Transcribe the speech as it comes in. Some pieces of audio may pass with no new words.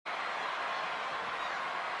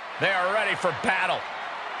They are ready for battle.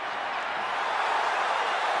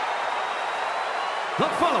 The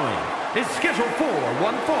following is scheduled for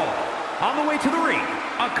one fall. On the way to the ring,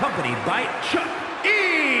 accompanied by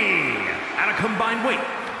Chucky, at a combined weight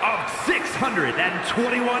of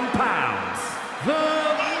 621 pounds, the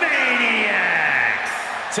Maniacs.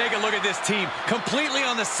 Take a look at this team, completely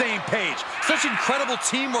on the same page. Such incredible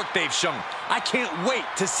teamwork they've shown. I can't wait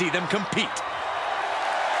to see them compete.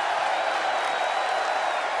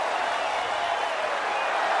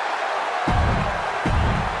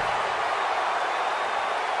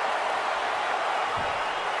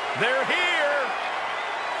 They're here.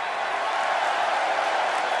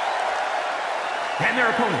 And their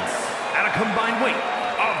opponents, at a combined weight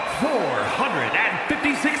of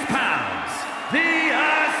 456 pounds, the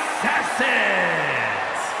Assassins.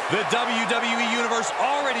 The WWE Universe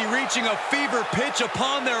already reaching a fever pitch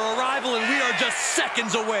upon their arrival, and we are just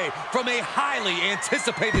seconds away from a highly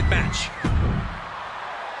anticipated match.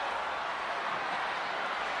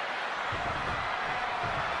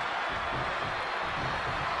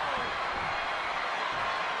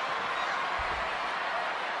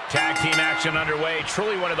 Tag team action underway,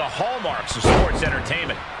 truly one of the hallmarks of sports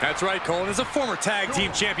entertainment. That's right, Cole. And as a former tag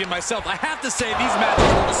team champion myself, I have to say these matches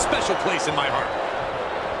hold a special place in my heart.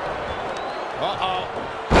 Uh-oh.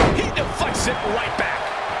 He deflects it right back.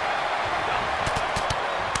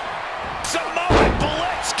 Samoan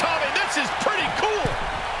Blitz coming. This is pretty cool.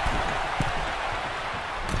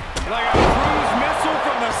 Like a cruise missile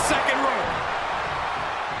from the second row.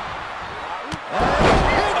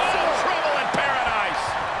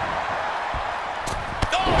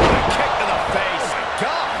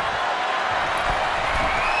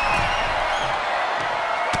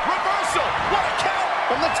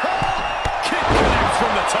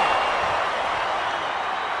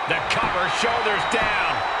 The cover, shoulders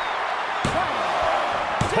down.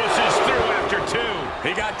 Pushes through after two.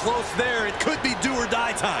 He got close there. It could be do or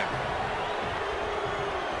die time.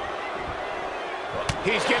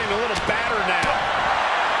 He's getting a little battered now.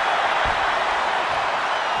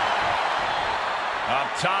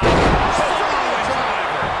 Up top.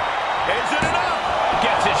 Is it enough?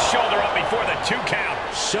 Gets his shoulder up before the 2 count.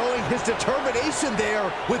 Showing his determination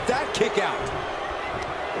there with that kick out.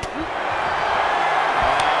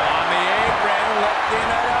 Lifting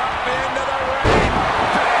it up into the ring.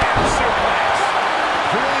 Bam, suplex.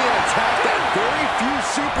 Really an attack that very few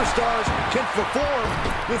superstars can perform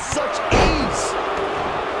with such ease.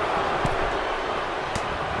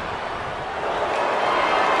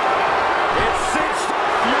 It's cinched,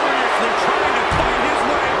 furiously trying to find his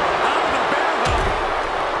way out of the bear hug.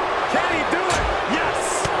 Can he do it?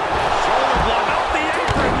 Yes. Shoulder block out the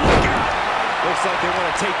apron. Look out. Looks like they want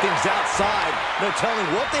to take things outside. No telling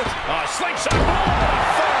what they... Slingshot. Oh,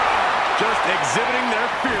 just exhibiting their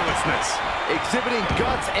fearlessness. Exhibiting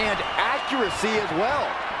guts and accuracy as well.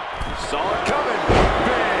 Saw it coming.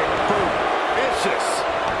 Big, boom, vicious.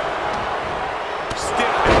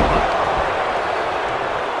 Stiff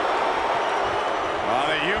on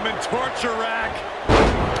a human torture rack.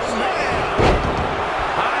 Man.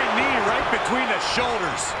 High knee right between the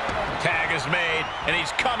shoulders. Tag is made, and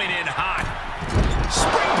he's coming in hot.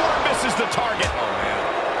 Springboard misses the target. Oh, man.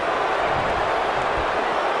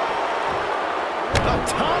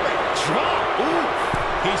 Atomic drop. Ooh.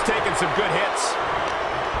 He's taking some good hits.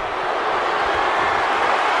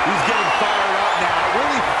 He's getting fired up now,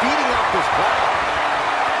 really feeding off this crowd.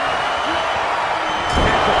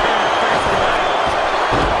 And preparing to face the leg.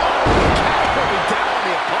 Catapulting down on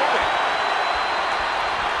the opponent.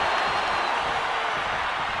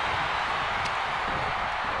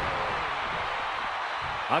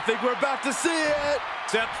 I think we're about to see it.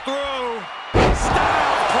 Steps through.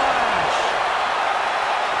 Style clash.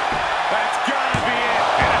 That's gotta be it.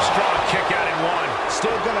 And a strong kick out in one.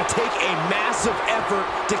 Still gonna take a massive effort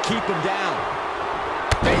to keep him down.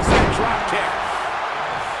 Face that drop kick.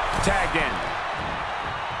 Tagged in.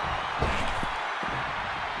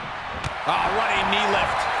 Running knee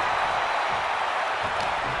lift.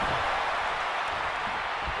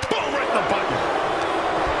 Boom, right in the button.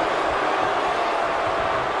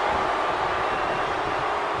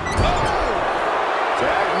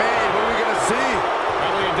 Tag made. What are we gonna see?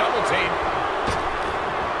 Probably a double team.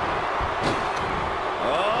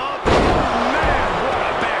 Oh, Man, what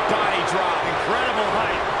a back body drop. Incredible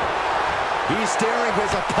height. he's staring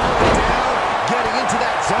his opponent down, getting into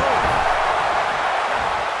that zone.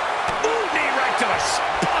 Ooh, knee right to the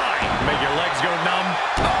spine. Make your legs go numb.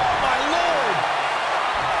 Oh, my Lord.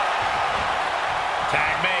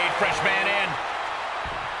 Tag made. Fresh man in.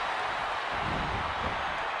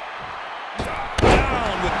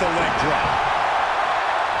 Down with the leg drop.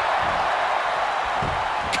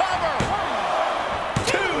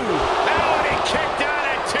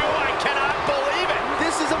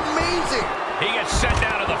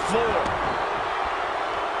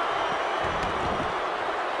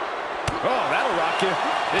 Skip.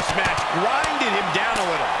 This match grinded him down a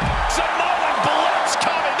little. Samoan Blitz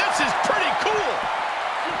coming. This is pretty cool.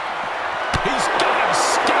 He's got him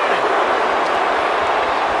scouted.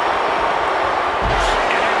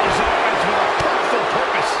 And it was always with a purposeful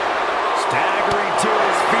purpose. Staggering to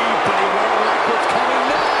his feet, but he won't like what's coming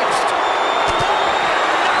next.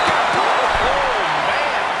 Oh,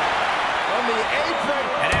 man. On the apron.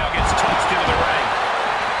 And now gets tossed into the ring.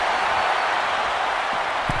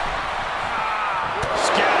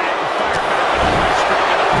 Scouted and fired back with a punch straight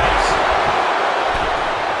to the face.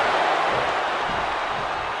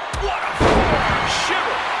 What a forearm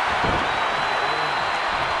shiver.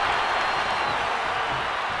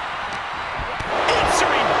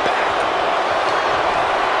 Answering back.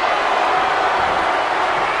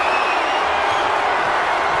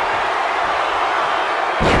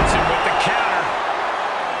 Gets him with the counter.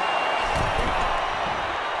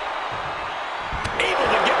 Able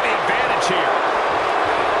to get the advantage here.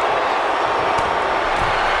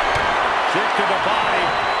 Kick to the body.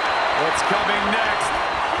 What's coming next?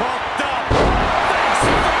 Hooked up. Face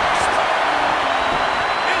first.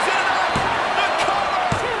 Is it enough? The cover!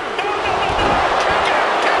 No, no, no, no! Kick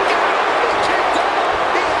out! Kick out! He kicked out.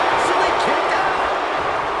 He actually kicked out.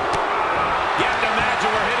 You have to imagine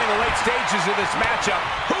we're hitting the late stages of this matchup.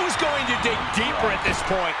 Who's going to dig deeper at this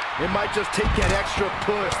point? It might just take that extra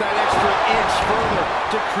push, that extra inch further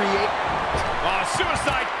to create.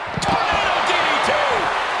 Suicide tornado DDT!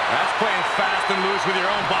 That's playing fast and loose with your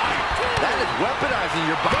own body. That is weaponizing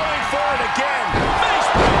your body. Going for it again. Face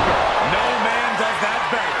breaker. No man does that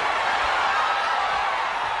better.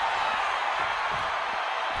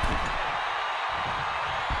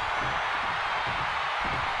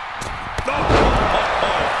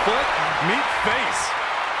 Foot, meet face.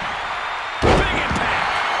 Big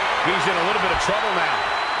impact. He's in a little bit of trouble now.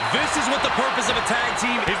 This is what the purpose of a tag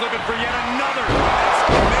team. He's looking for yet another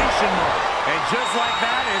exclamation mark. And just like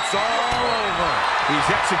that, it's all over. He's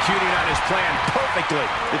executing on his plan perfectly.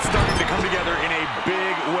 It's starting to come together in a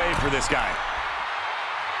big way for this guy.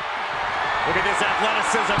 Look at this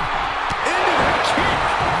athleticism. Into the kick.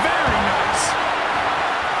 Very nice.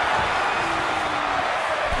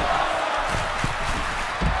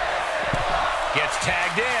 Gets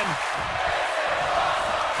tagged in.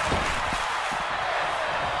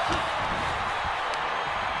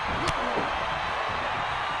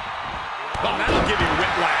 Oh, that'll give you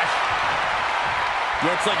whiplash.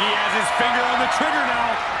 Looks like he has his finger on the trigger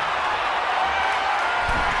now.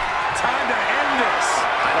 Time to end this.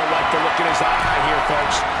 I don't like the look in his eye here,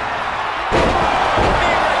 folks.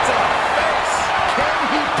 Knee right to the face. Can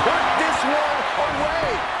he put this one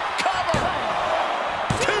away? Cover.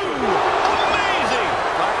 Two. Amazing.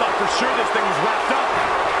 I thought for sure this thing was wrapped up.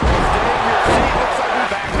 Stay in your seat. Looks like we're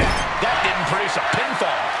Back now. That didn't produce a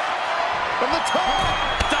pinfall. from the top.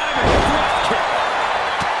 Diamond thrust kick.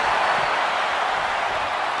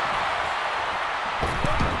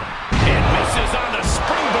 And misses on the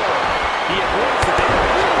springboard. He avoids the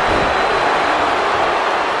damage.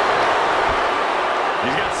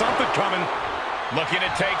 He's got something coming. Looking to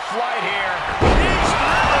take flight here. He's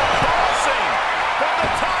level crossing from the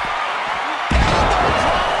top.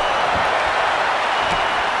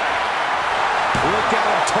 Look at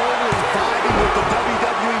him totally vibing with the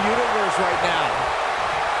WWE Universe right now.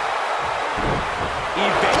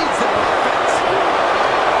 Evades the offense.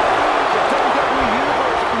 The WWE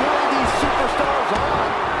Universe luring these superstars on.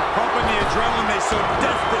 Pumping the adrenaline they so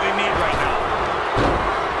desperately need right now.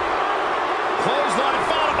 Clothesline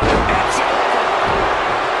followed by it's over.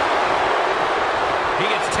 He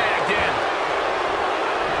gets tagged in.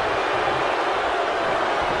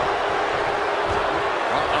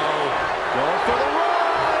 Uh-oh. Going for the run.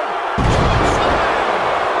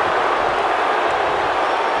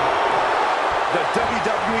 The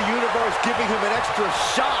WWE Universe giving him an extra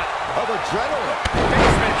shot of adrenaline.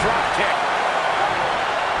 Basement drop kick.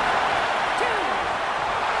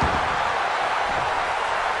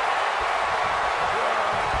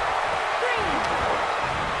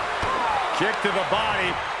 Kick to the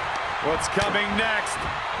body. What's coming next?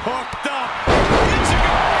 Hooked up. It's a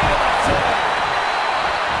go to the floor.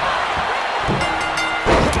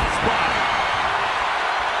 Crossbody.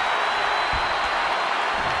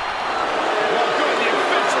 Well, good. The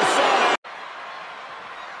official saw that.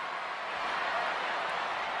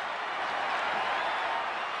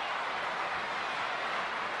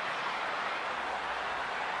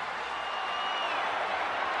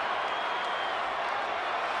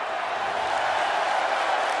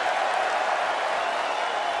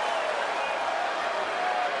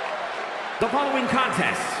 The following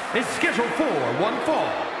contest is scheduled for one fall.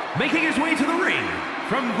 making his way to the ring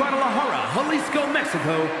from Guadalajara, Jalisco,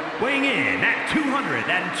 Mexico, weighing in at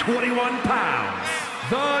 221 pounds,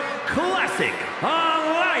 the Classic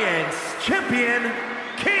Alliance Champion,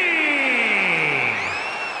 King!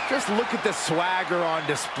 Just look at the swagger on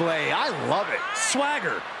display. I love it.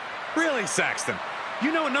 Swagger? Really, Saxton?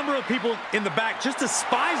 You know a number of people in the back just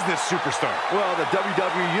despise this superstar. Well, the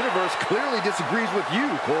WWE Universe clearly disagrees with you,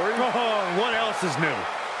 Corey. Oh, what else is new?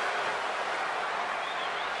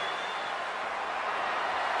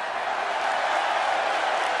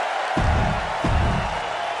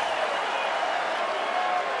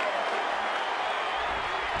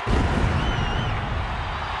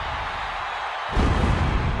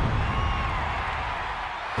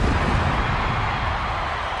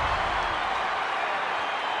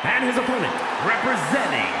 And his opponent,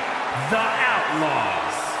 representing the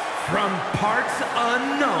Outlaws, from parts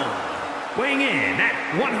unknown, weighing in at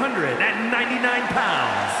 199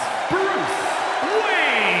 pounds, Bruce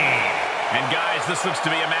Wayne. And guys, this looks to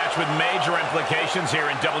be a match with major implications here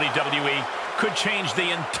in WWE. Could change the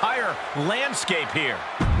entire landscape here.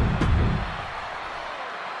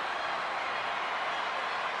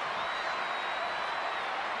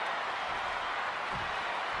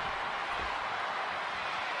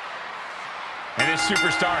 And this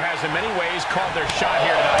superstar has in many ways called their shot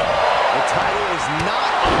here tonight. The title is not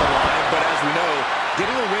on the line, but as we know,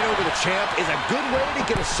 getting a win over the champ is a good way to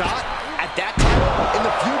get a shot at that title in the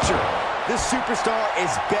future. This superstar is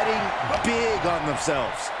betting big on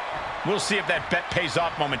themselves. We'll see if that bet pays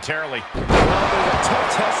off momentarily. Well, there's a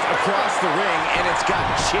tough test across the ring, and it's got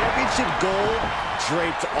championship gold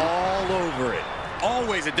draped all over it.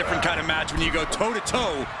 Always a different kind of match when you go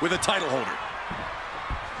toe-to-toe with a title holder.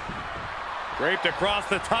 Draped across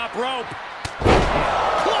the top rope.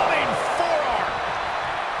 Clubbing forearm.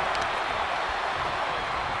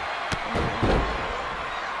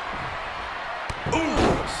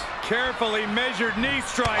 Ooh. Carefully measured knee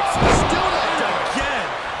strikes. Still not done again.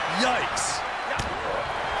 Yikes.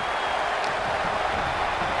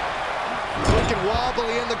 Looking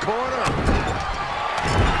wobbly in the corner.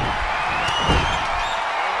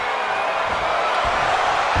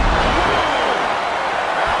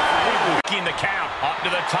 The count up to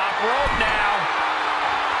the top rope now.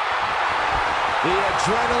 The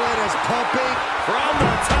adrenaline is pumping from the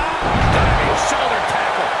top. Diving shoulder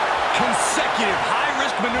tackle. Consecutive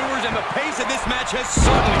high-risk maneuvers, and the pace of this match has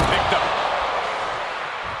suddenly picked up.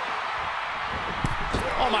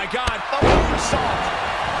 Oh my God, the moonsault.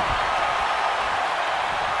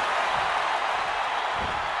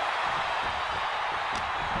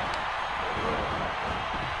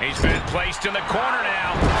 He's been placed in the corner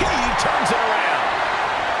now. He turns it around.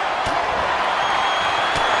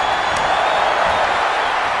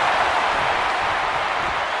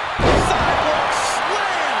 Sidewalk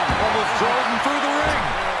slam. Almost drove him through the ring.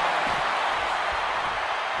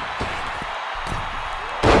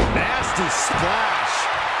 nasty splash.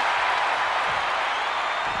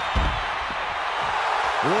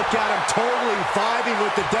 Look at him totally vibing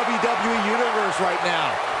with the WWE Universe right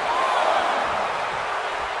now.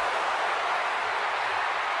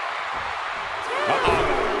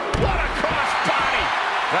 What a crossbody!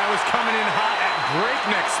 That was coming in hot at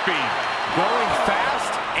breakneck speed. Going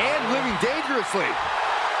fast and living dangerously.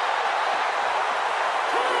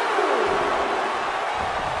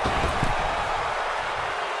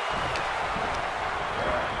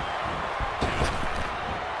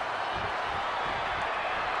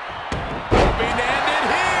 Being ended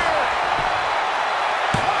here!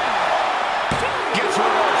 Gets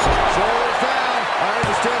reversed. Shoulders down. I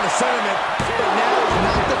understand the sentiment, but now is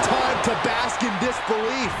not the time to bask in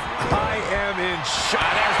disbelief. I am in shock.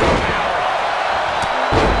 There's the power.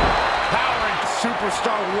 Power and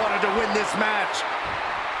superstar wanted to win this match.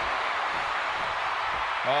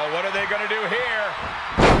 Oh, what are they going to do here?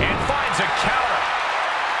 And finds a counter.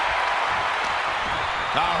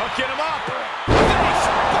 Hooking him up. Face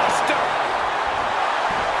buster.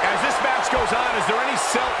 As this match goes on, is there any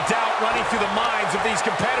self-doubt running through the minds of these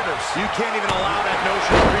competitors? You can't even allow that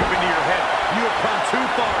notion to creep into your head. You have come too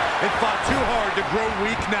far and fought too hard to grow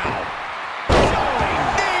weak now.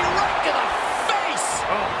 Knee right to the face.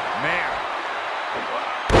 Oh, man.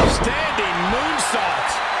 Standing moonsault.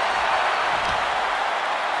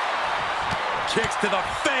 Kicks to the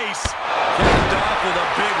face. Capped off with a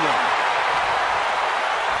big one.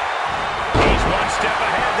 He's one step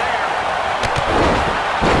ahead there.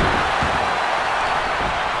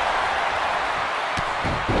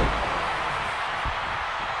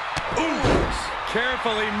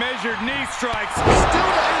 Carefully measured knee strikes. Still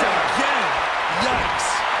not again. Yikes.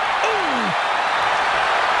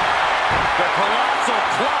 The colossal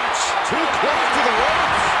clutch. Too close to the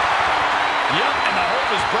ropes. Yep, and the hold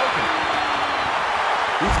is broken.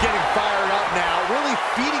 He's getting fired up now, really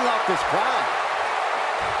feeding off this crowd.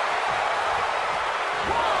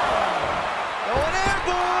 Oh, an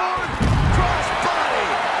airborne! Crossbody!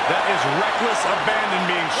 That is reckless abandon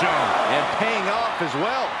being shown. And paying off as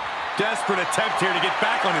well. Desperate attempt here to get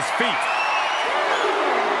back on his feet.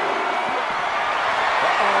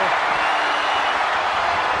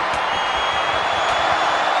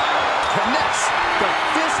 Connects the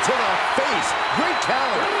fist to the face. Great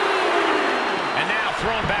counter. And now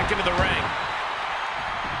thrown back into the ring.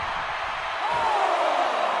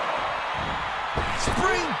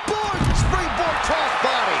 Springboard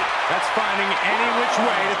crossbody. That's finding any which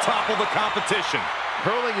way to topple the competition.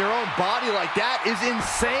 Hurling your own body like that is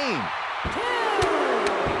insane.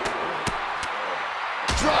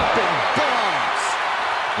 Dropping bombs.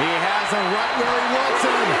 He has him right where he wants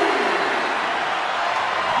him.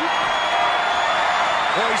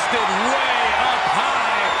 Hoisted way up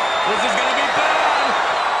high. This is going to be bad.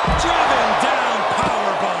 Driven down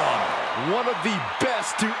powerbomb. One of the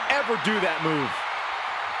best to ever do that move.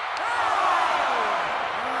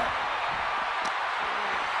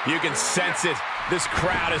 You can sense it. This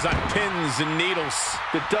crowd is on pins and needles.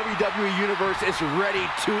 The WWE Universe is ready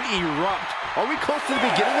to erupt. Are we close to the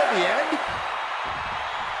beginning of the end?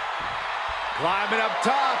 Climbing up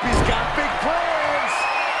top. He's got big plans.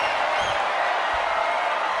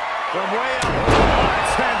 From way up,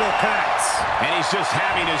 Axe handle connects. And he's just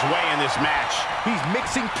having his way in this match. He's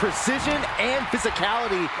mixing precision and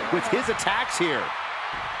physicality with his attacks here.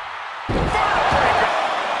 Breaker.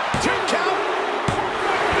 2 count.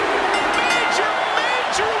 Major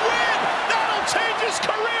win. That'll change his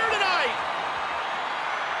career tonight.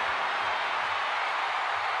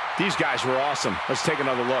 These guys were awesome. Let's take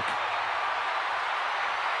another look.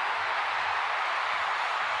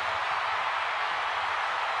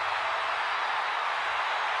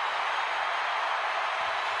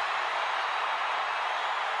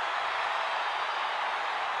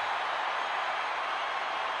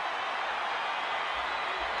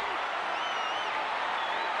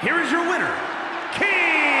 Here is your winner, King!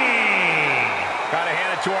 Gotta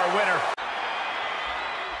hand it to our winner.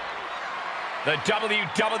 The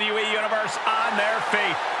WWE Universe on their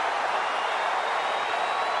feet.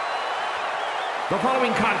 The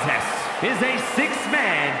following contest is a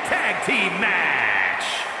 6-man tag team match.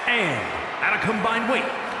 And at a combined weight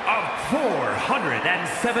of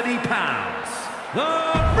 470 pounds, the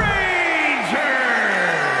Rangers!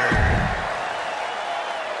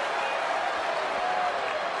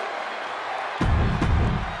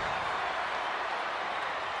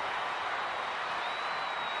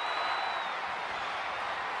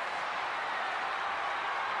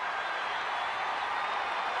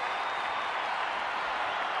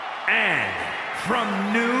 And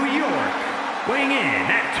from New York, weighing in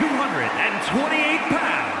at 228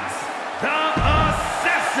 pounds, the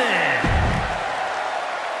Assassin.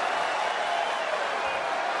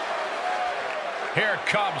 Here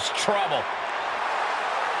comes trouble.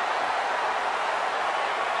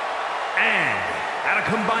 And at a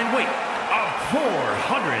combined weight of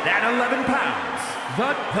 411 pounds,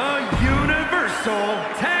 the Universal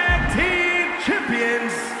Tag Team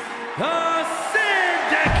Champions, the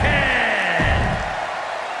Syndicate.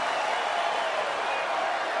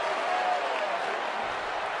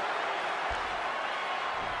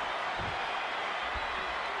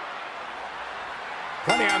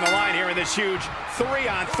 Plenty on the line here in this huge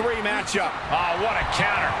 3-on-3 matchup. Oh, what a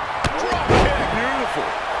counter. Drop kick. Beautiful.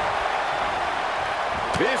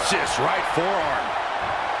 Vicious right forearm.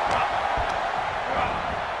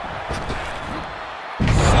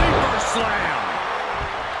 Sleeper slam.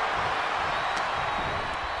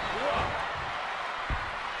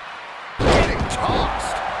 Getting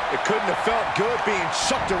tossed. It couldn't have felt good being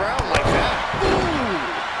shucked around like that. Ooh.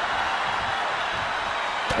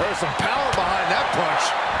 There's some power behind that punch.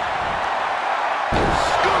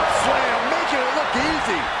 Scoop slam, making it look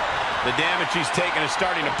easy. The damage he's taken is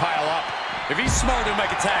starting to pile up. If he's smart, he'll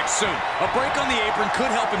make a tag soon. A break on the apron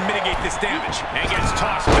could help him mitigate this damage. And gets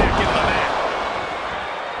tossed back into the mat.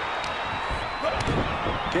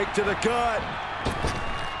 Kick to the gut.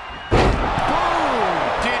 Boom!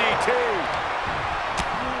 DDT.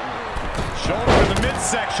 Shoulder to the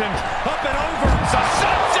midsection. Up and over. It's a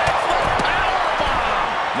sunset flip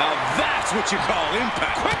powerbomb. Now that's what you call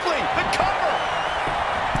impact. Quickly, the cover.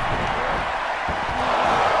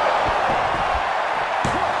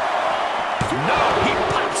 No, he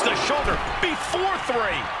pops the shoulder before 3.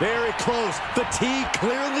 Very close. Fatigue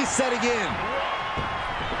clearly setting in.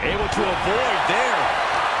 Able to avoid there.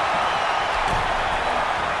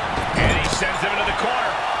 Sends him into the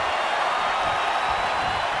corner.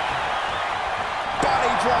 Body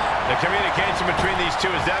drop. The communication between these two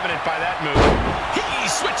is evident by that move. He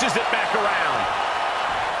switches it back around.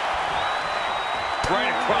 Right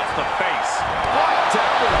across the face. Right down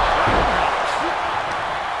with a roundhouse.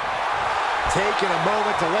 Taking a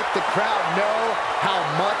moment to let the crowd know how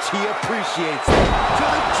much he appreciates it. To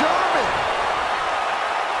the German.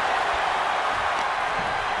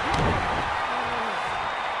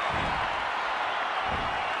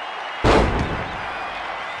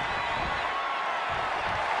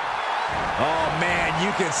 Oh, man, you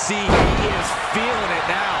can see he is feeling it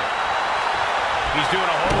now. He's doing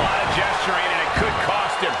a whole lot of gesturing, and it could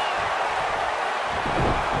cost him.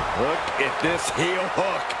 Look at this heel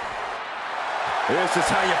hook. This is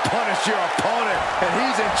how you punish your opponent, and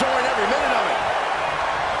he's enjoying every minute of it.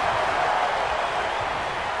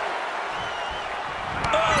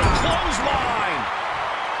 Oh, clothesline!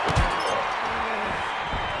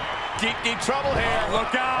 Deep trouble here.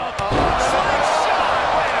 Look out. Slingshot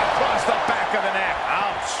right across the back of the neck.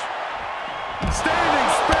 Ouch. Standing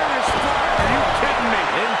Spanish fly. Are you kidding me?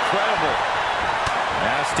 Incredible.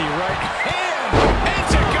 Nasty right hand.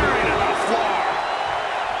 Enziguri to the floor.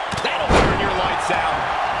 That'll turn your lights out.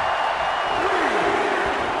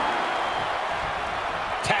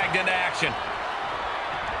 Tagged into action.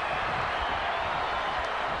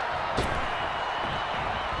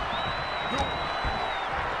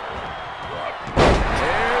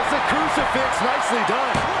 There's the crucifix. Nicely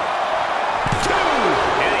done. 2.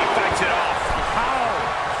 And he fights it off.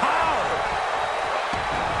 How?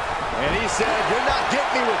 And he said, you're not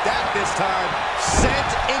getting me with that this time. Sent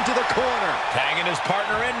into the corner. Tagging his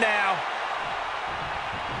partner in now.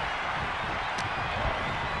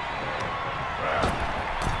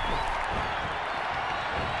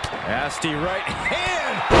 Nasty right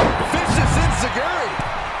hand. Vicious Enziguri.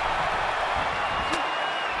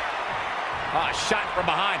 Shot from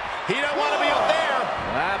behind. He don't want to be up there.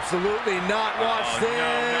 Absolutely not. Watch this.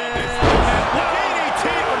 No. DDT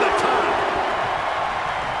from the top.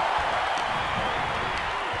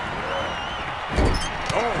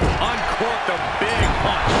 Oh, uncorked a big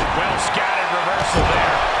punch. Well scattered reversal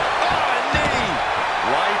there. Oh, a knee.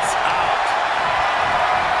 Lights out.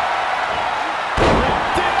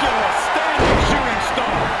 Ridiculous standing shooting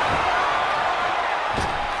star.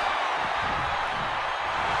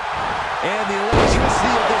 And the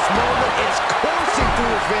electricity of this moment is coursing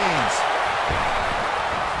through his veins.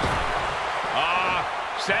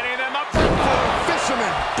 Setting them up for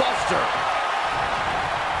Fisherman Buster.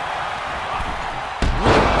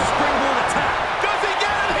 springboard attack. Does he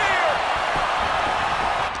get it here?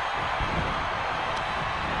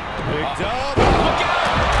 Big dub. Look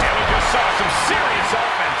out! And we just saw some serious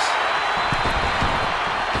offense.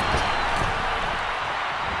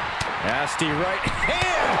 Nasty right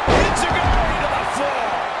hand. Enziguri to the floor.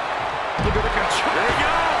 Look at the control. There we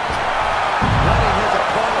go. Letting his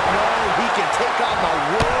opponent know he can take on the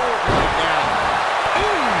world right now.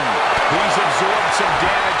 He's absorbed some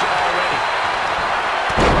damage already.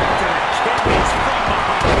 Right to the kidneys from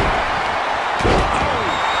behind.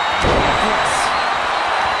 Reckless.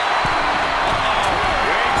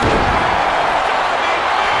 Way to the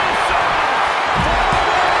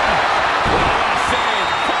save.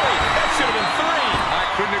 Corey, that should have been 3. I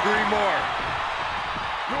couldn't agree more.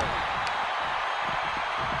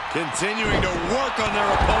 Continuing to work on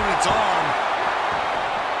their opponent's arm.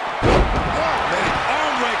 Oh, man,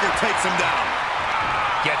 arm breaker takes him down.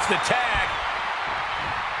 Gets the tag.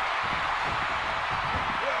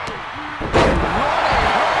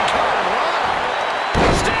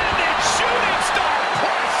 Standing shooting star.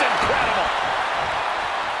 That's incredible.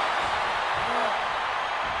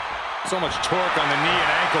 So much torque on the knee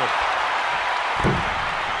and ankle.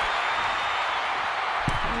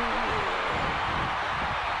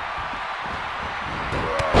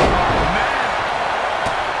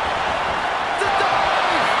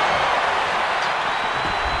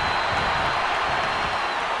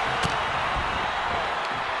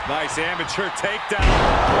 Nice amateur takedown.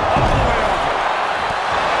 All the way over.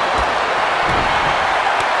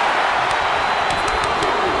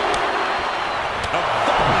 A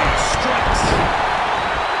volley of strikes.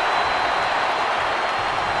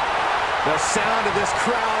 The sound of this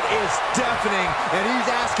crowd is deafening, and he's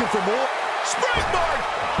asking for more. Springboard!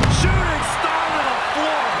 Shooting star to the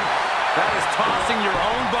floor. That is tossing your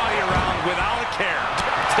own body around without a care.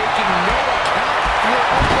 Taking no account for your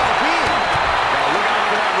own well-being. Look out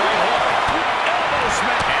for that right hook. Elbow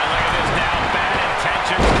smack. And look at this now. Bad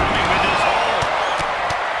intentions coming with his hold.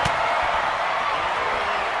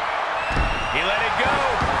 He let it go.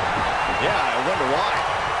 Yeah, I wonder why.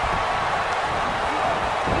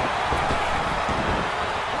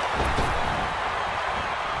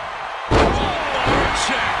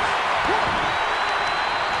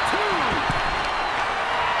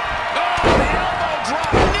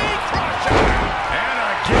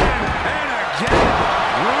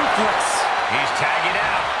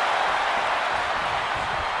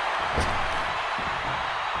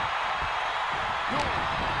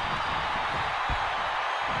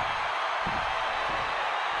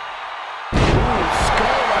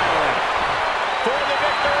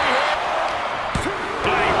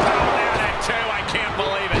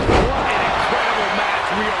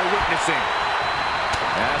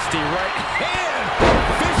 nasty right hand.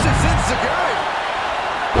 Vicious enziguri.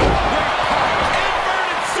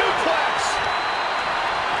 Inverted suplex.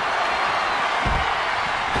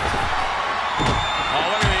 Oh,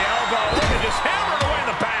 look at the elbow. Look at just hammering away in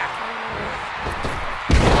the back.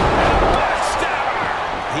 And a backstabber.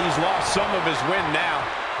 He's lost some of his wind now.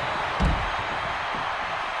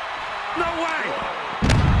 No way!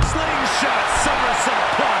 Slingshot somersault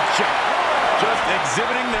punch. Just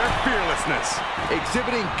exhibiting their fearlessness.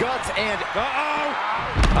 Exhibiting guts and...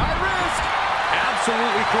 High risk.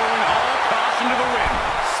 Absolutely throwing all caution to the wind.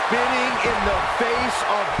 spinning in the face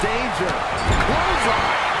of danger.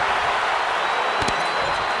 Clothesline.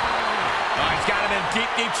 He's got him in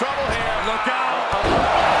deep, deep trouble here. Look out.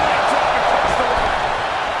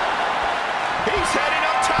 He's heading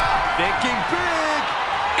up top. Thinking big.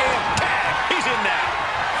 Impact. He's in now.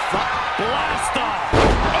 Blast off.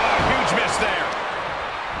 Oh, huge miss there.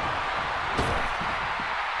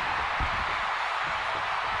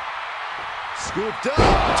 Scooped up.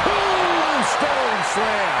 Tombstone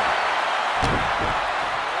slam.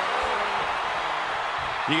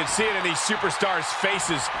 You can see it in these superstars'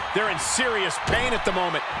 faces. They're in serious pain at the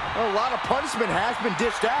moment. A lot of punishment has been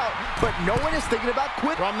dished out, but no one is thinking about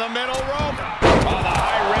quitting. From the middle rope. Oh, the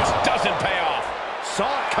high risk doesn't pay off. Saw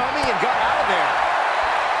it coming and got out of there.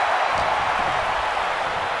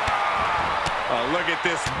 Oh, look at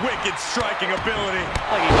this wicked striking ability.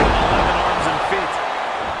 Like he's got 11 arms and feet.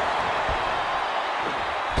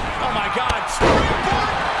 Oh, my God.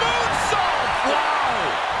 Springboard moonsault. Wow.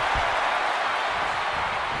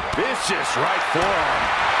 Vicious right forearm.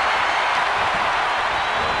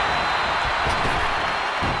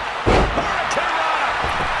 Hurricanrana.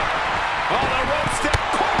 Oh, the rope step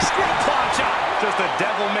corkscrew plancha. Just a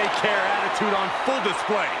devil-may-care attitude on full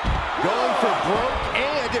display. Going for broke,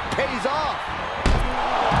 and it pays off.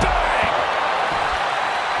 Bang!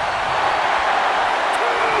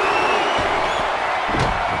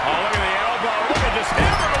 Oh, look at the elbow. Look at just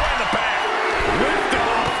hammering away in the back. Lift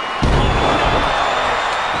off.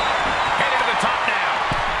 Headed to the top now.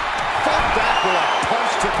 Fought back with a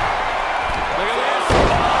punch to... Look at this.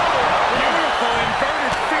 Oh, beautiful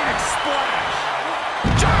inverted Phoenix splash.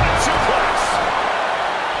 German suplex.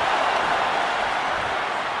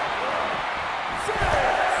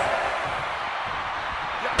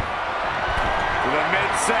 To the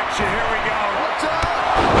midsection. Here we go. What's up?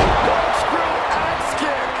 Corkscrew axe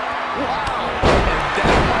kick. Wow. And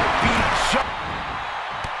that might be just...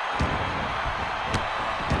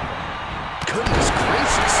 Goodness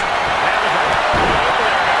gracious.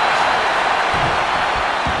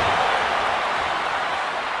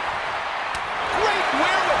 Great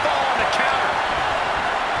wherewithal on the counter.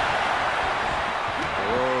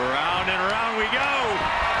 Oh, round and round we go.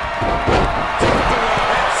 Took the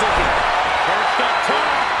rope and sinking. Perched up top.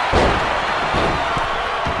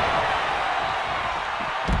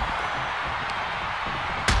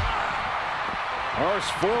 Harsh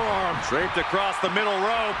forearm draped across the middle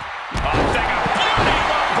rope. Oh, take a beauty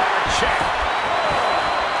lumbar check.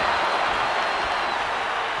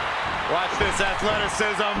 Watch this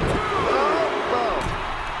athleticism.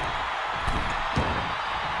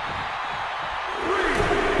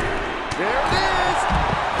 There it is.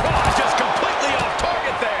 Oh, just completely off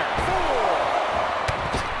target there.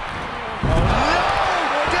 Oh,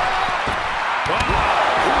 no. Wow,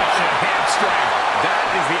 crushing hamstring. That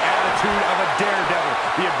is the attitude of a daredevil.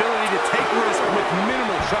 The ability to take risk with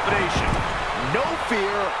minimal trepidation. No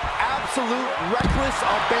fear. Absolute reckless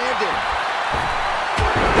abandon.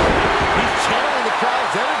 He's channeling the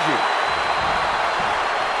crowd's energy.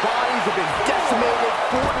 Bodies have been decimated.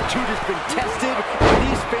 Fortitude has been tested. And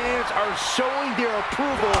these fans are showing their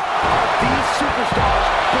approval of these superstars'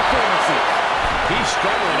 performances. He's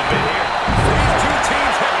struggling a bit here. These two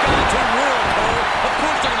teams have gone to war, Cole. Of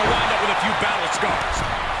course they're going to wind up with a few battle scars.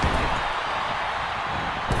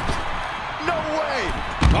 No way.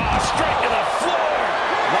 Oh, straight to the floor.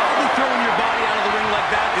 Wildly throwing your body out of the ring like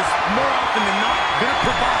that is more often than not going to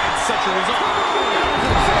provide such a result. That was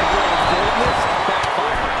an example of boldness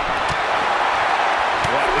backfire.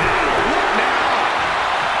 What now? What now?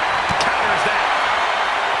 Counters that.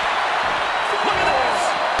 Look at this.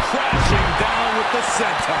 Crashing down with the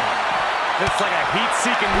senton. It's like a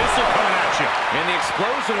heat-seeking missile coming at you. And the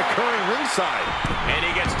explosion occurring ringside. And he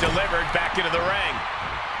gets delivered back into the ring.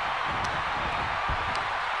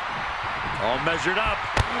 All measured up.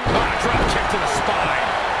 Drop kick to the spine.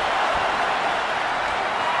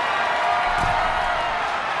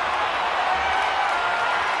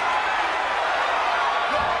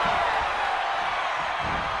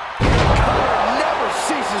 Never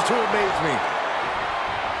ceases to amaze me.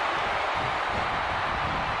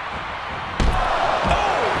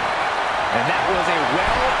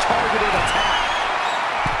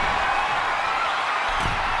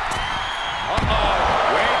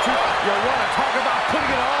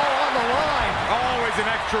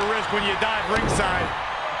 risk when you dive ringside.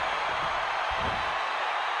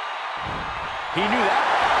 He knew that.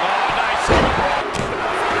 Oh, nice. And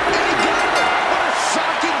he got it. What a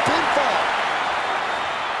shocking pinfall.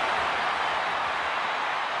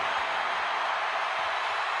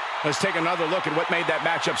 Let's take another look at what made that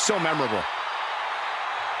matchup so memorable.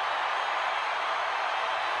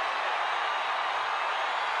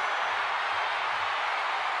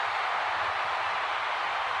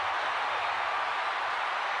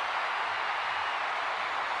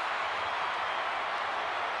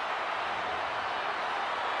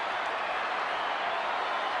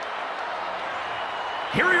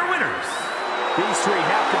 Here are your winners. These three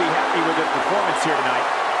have to be happy with their performance here tonight.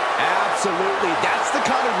 Absolutely. That's the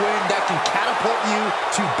kind of win that can catapult you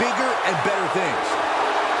to bigger and better things.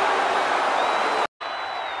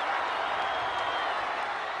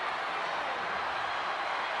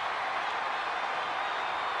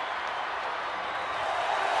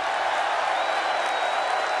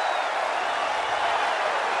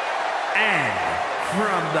 And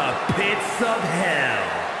from the pits of hell,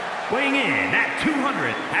 weighing in at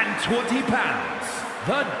 220 pounds,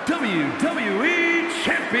 the WWE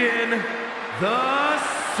Champion, the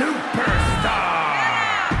Superstar.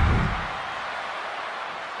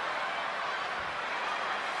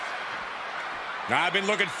 I've been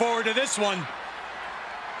looking forward to this one.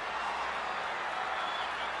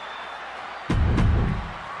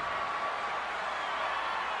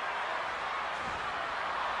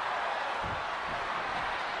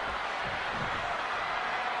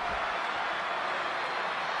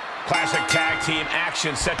 Classic tag team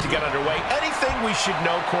action set to get underway. Anything we should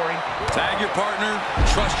know, Corey? Tag your partner,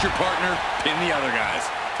 trust your partner, pin the other guys.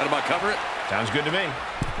 That about cover it? Sounds good to me.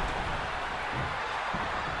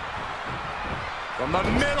 From the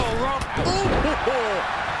middle rope.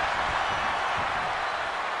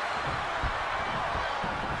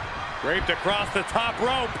 Draped across the top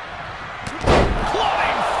rope.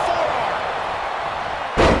 Flying forearm.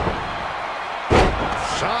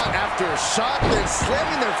 Shot after shot, then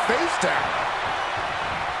slamming their face down.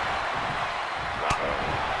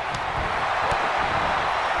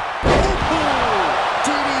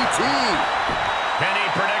 DDT. Penny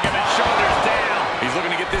predicament, shoulders down. He's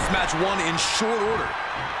looking to get this match won in short order.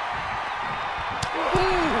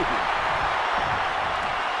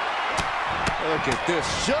 Look at this,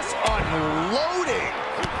 just unloading.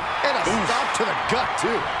 And a stop to the gut,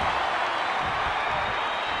 too.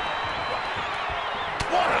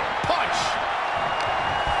 What a punch.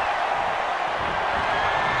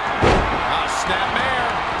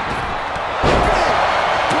 Snapmare.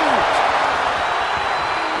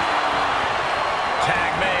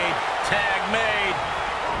 Tag made. Tag made.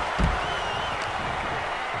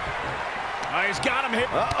 Oh, he's got him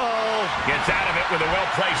hit. Uh-oh. Gets out of it with a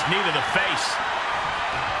well-placed knee to the face.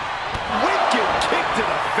 Wicked kick to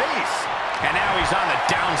the face. And now he's on the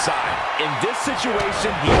downside. In this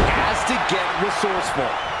situation, he has to get resourceful.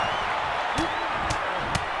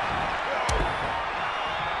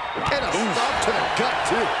 And a stop to the gut,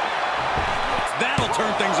 too. That'll turn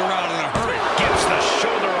things around in a hurry. Gets the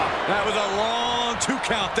shoulder up. That was a long 2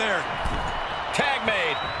 count there. Tag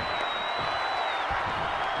made.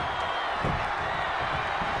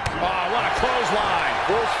 Oh, what a clothesline.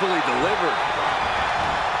 Forcefully delivered.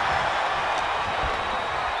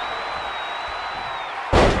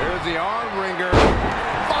 There's the arm wringer,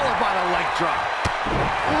 Followed by the leg drop.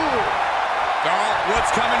 Ooh. Oh,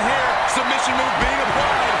 what's coming here? Submission move being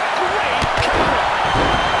applied. Great counter.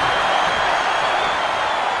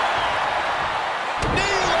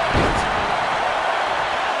 Knee lift.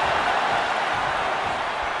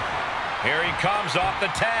 Here he comes off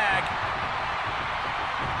the tag.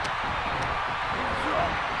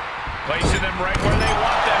 Placing them right where they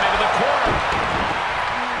want them, into the corner.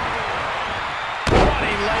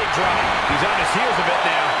 Running leg drop. He's on his heels a bit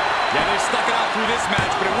now. Yeah, they've stuck it out through this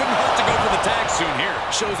match, but it wouldn't hurt to go for the tag soon here.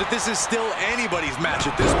 Shows that this is still anybody's match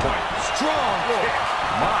at this point. Strong kick.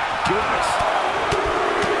 My goodness.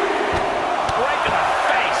 Right to the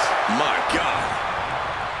face. My God.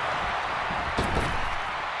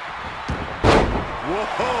 Whoa,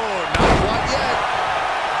 not quite yet.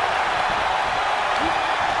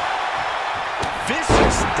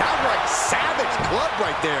 Vicious, downright savage club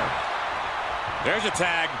right there. There's a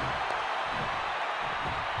tag.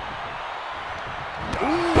 Ooh,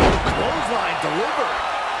 clothesline delivered.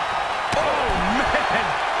 Oh, man.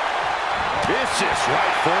 Vicious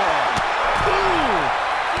right forearm. Ooh.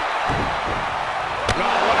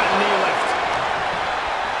 Oh, what a knee lift.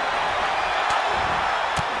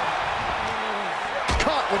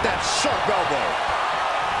 Caught with that sharp elbow.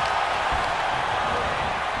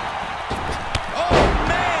 Oh,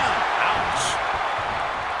 man.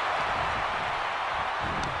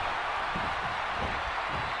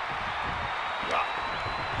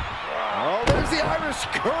 the Irish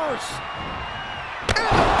curse. And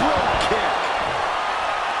a brogue kick.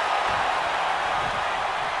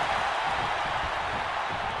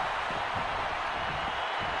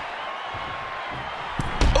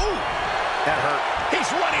 Ooh, that hurt. He's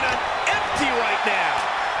running on empty right now.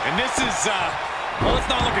 And this is, well, it's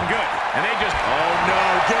not looking good. And they just, oh no,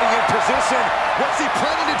 getting in position. What's he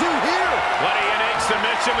planning to do here? what a unique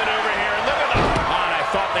submission maneuver here. Look at the, I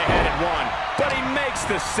thought they had it won. But he makes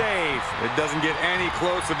the save. It doesn't get any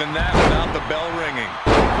closer than that without the bell ringing.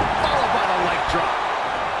 Followed by the leg drop.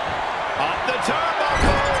 Off the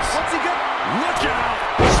turnbuckles. What's he got? Look out.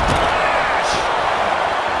 Splash.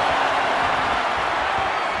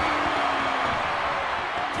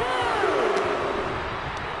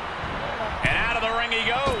 And out of the ring he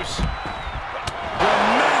goes.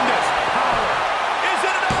 Tremendous power. Is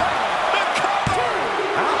it enough? The cover.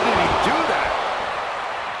 How did he do that?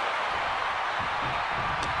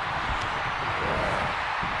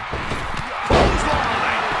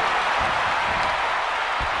 Clothesline.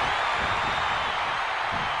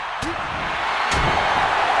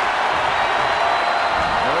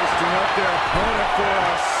 Hoisting up their opponent for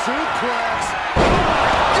a suplex.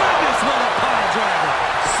 Goodness, what a pile driver.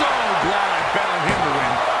 So glad I bet on him to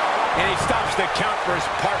win. And he stops the count for his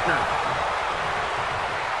partner.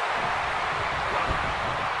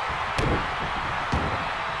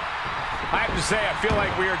 I have to say, I feel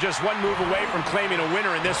like we are just one move away from claiming a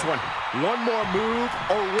winner in this one. One more move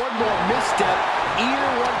or one more misstep, either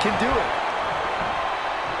one can do it.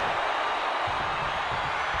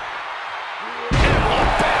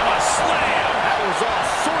 Alabama slam. That was all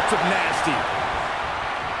sorts of nasty.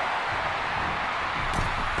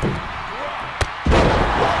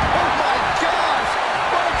 Oh my gosh!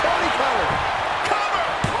 What a Cody cover! Cover.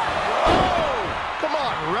 Oh! Come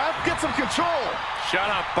on, ref, get some control. Shut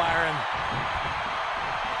up, Byron.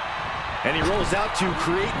 And he rolls out to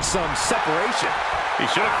create some separation. He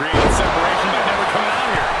should have created separation by never coming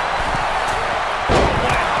out here.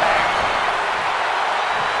 What impact.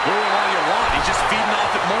 Boo him all you want. He's just feeding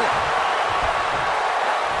off it more.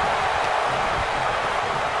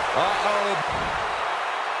 Uh-oh.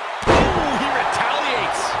 Ooh, he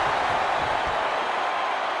retaliates.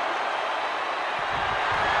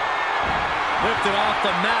 Lifted off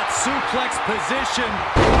the mat, suplex position.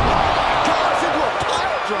 Goes into a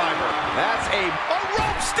pile driver. That's a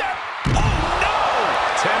rope step. Oh, no!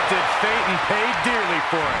 Tempted fate and paid dearly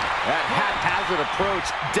for it. That haphazard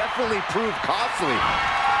approach definitely proved costly.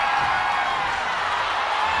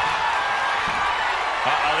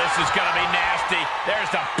 Uh-oh, this is gonna be nasty.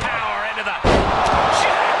 There's the power into the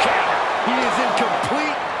jackhammer. He is in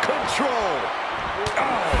complete control.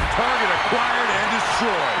 Oh, target acquired and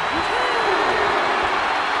destroyed.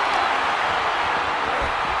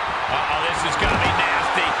 Uh-oh, this is gonna be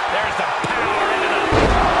nasty. There's the power into the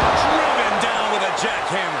driven down with a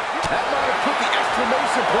jackhammer. That might have put the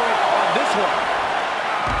exclamation point on this one.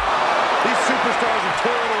 These superstars have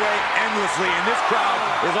toiled away endlessly, and this crowd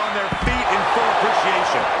is on their feet in full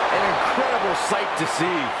appreciation. An incredible sight to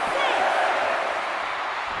see.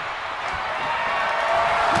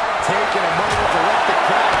 Taking a moment to let the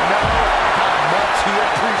crowd know how much he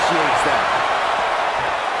appreciates that.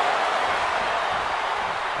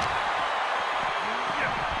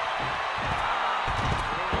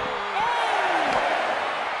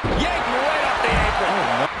 Yank right off the apron. Oh,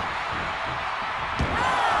 no.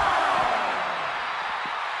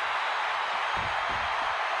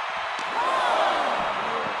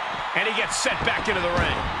 And he gets sent back into the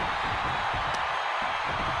ring.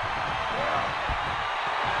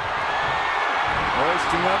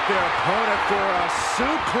 Hoisting up their opponent for a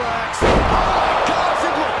suplex. Oh my gosh,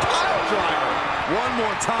 into a pile driver. One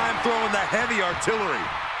more time, throwing the heavy artillery.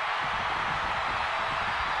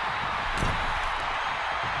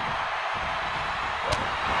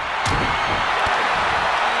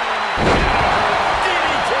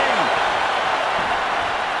 DDT.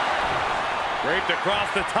 Draped across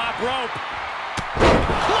the top rope.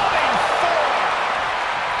 Clubbing forearm.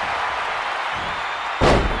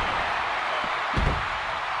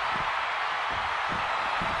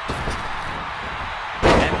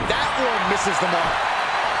 And that one misses the mark.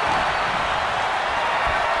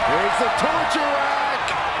 Here's the torture rack.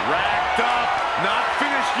 Racked up. Not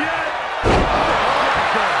finished yet.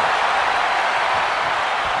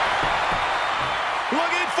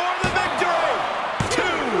 Looking for the victory. 2.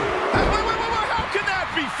 Wait. How can that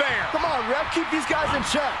be fair? Come on, ref, keep these guys in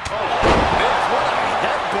check. Oh, what a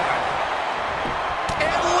headbutt.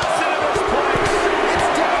 And listen to this place. It's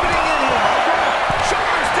deafening in here.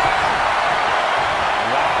 Shoulders down.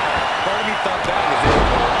 Wow. Part of me thought that was it.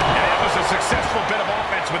 And it was a successful bit of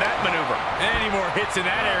offense with that maneuver. And he hits in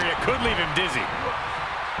that area could leave him dizzy.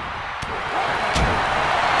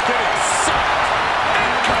 Getting sucked.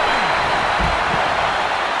 Incoming.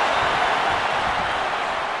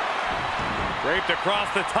 Draped across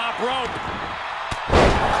the top rope.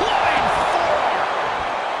 Flying forearm.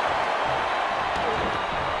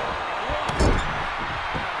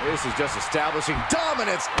 This is just establishing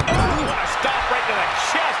dominance. Oh, what a stop right to the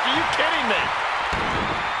chest. Are you kidding me?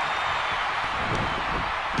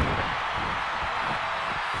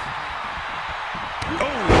 Oh,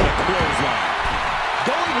 what a clothesline.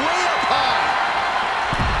 Going way up high.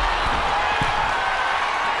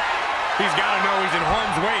 He's got to know he's in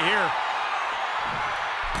harm's way here.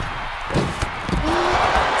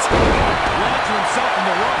 Led to himself in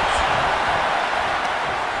the ropes.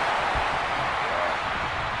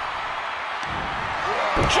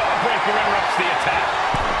 Jawbreaker interrupts the attack.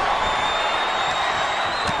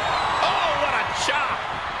 Oh, what a chop.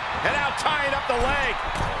 And now tying up the leg.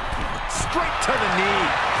 Straight to the knee.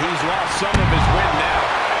 He's lost some of his wind now.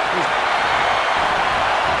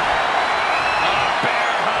 A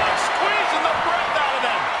bear hug, squeezing the breath out of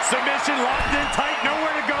them. Submission locked in tight,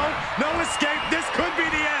 nowhere to go, no escape. This could be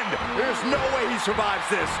the end. There's no way he survives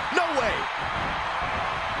this. No way.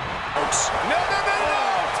 No.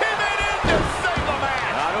 Teammate in to save the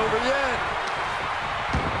man. Not over yet.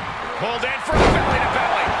 Pulled in for a belly to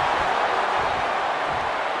belly.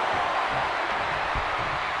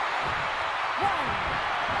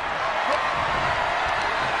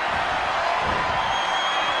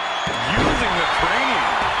 Using the cranium.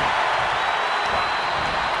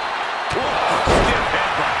 Stiff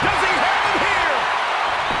headbutt. Does he have him here?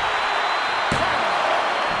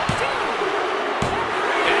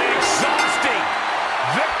 An exhausting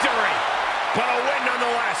victory, but a win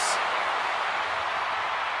nonetheless.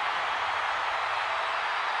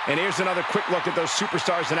 And here's another quick look at those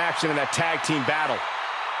superstars in action in that tag team battle.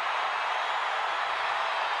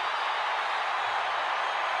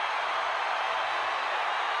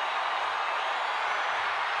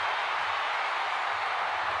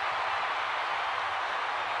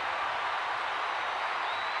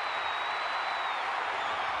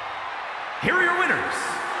 Here are your winners.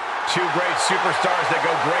 Two great superstars that go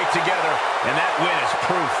great together, and that win is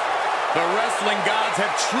proof. The wrestling gods have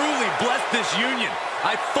truly blessed this union.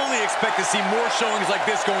 I fully expect to see more showings like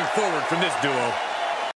this going forward from this duo.